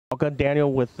Palka.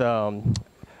 Daniel with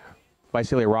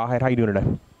Visalia Rawhide. How you doing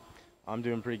today? I'm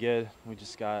doing pretty good. We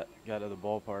just got to the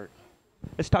ballpark.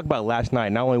 Let's talk about last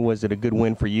night. Not only was it a good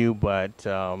win for you, but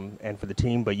and for the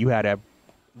team, but you had a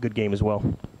good game as well.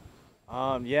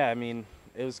 Yeah, I mean,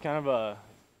 it was kind of a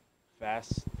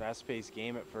fast-paced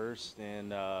game at first,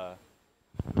 and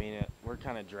we're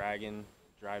kind of driving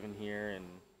here and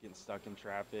getting stuck in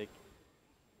traffic,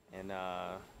 and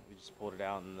we just pulled it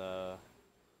out in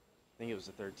I think it was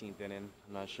the 13th inning.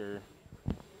 I'm not sure.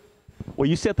 Well,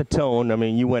 you set the tone. I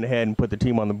mean, you went ahead and put the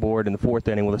team on the board in the fourth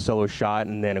inning with a solo shot,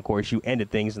 and then, of course, you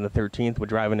ended things in the 13th with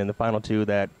driving in the final two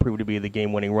that proved to be the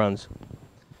game-winning runs.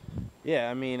 Yeah,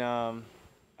 I mean,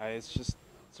 it's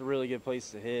a really good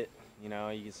place to hit. You know,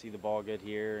 you can see the ball good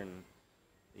here, and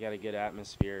you got a good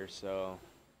atmosphere. So,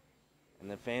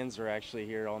 and the fans were actually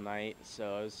here all night,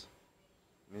 so it's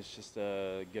just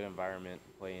a good environment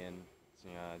to play in. So,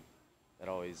 you know, that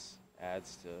always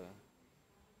adds to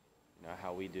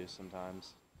how we do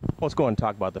sometimes. Well, let's go and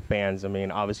talk about the fans. I mean,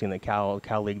 obviously in the Cal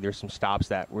League, there's some stops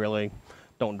that really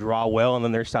don't draw well, and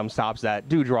then there's some stops that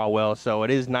do draw well. So it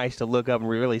is nice to look up and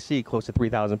really see close to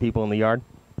 3,000 people in the yard.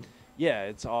 Yeah,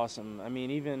 it's awesome. I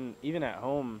mean, even at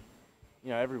home,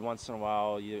 every once in a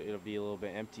while it'll be a little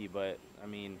bit empty, but I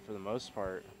mean, for the most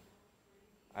part,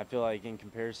 I feel like in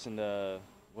comparison to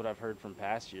what I've heard from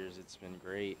past years, it's been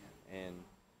great. And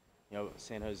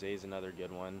San Jose is another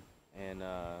good one, and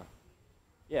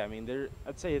yeah, I mean,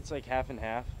 I'd say it's like half and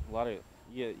half.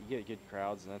 You get good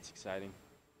crowds, and that's exciting.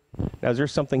 Now, is there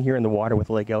something here in the water with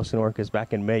Lake Elsinore? Because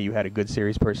back in May, you had a good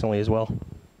series personally as well.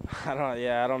 I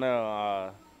don't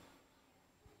know.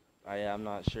 I'm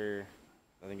not sure.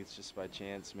 I think it's just by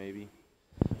chance, maybe.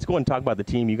 Let's go and talk about the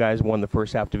team. You guys won the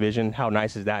first half division. How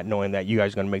nice is that, knowing that you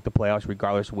guys are going to make the playoffs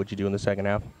regardless of what you do in the second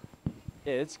half?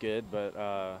 Yeah, it's good,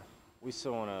 but we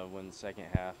still want to win the second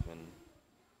half and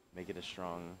make it a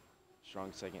strong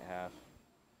second half.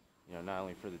 Not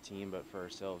only for the team but for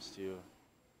ourselves too.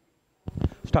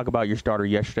 Let's talk about your starter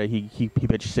yesterday. He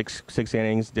pitched six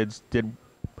innings. Did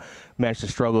manage to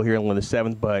struggle here in the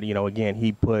seventh, but again,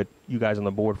 he put you guys on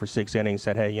the board for 6 innings.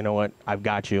 Said, hey, you know what? I've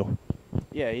got you.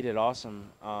 Yeah, he did awesome.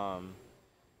 I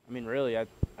mean, really, I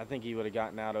think he would have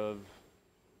gotten out of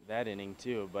that inning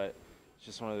too, but it's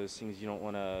just one of those things you don't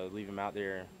want to leave him out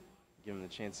there, give him the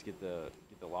chance to get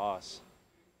the loss.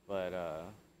 But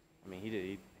I mean,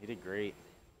 he did great.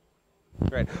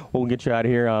 Great. Well, we'll get you out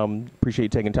of here. Appreciate you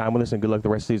taking time with us, and good luck the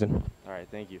rest of the season. All right,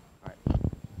 thank you. All right.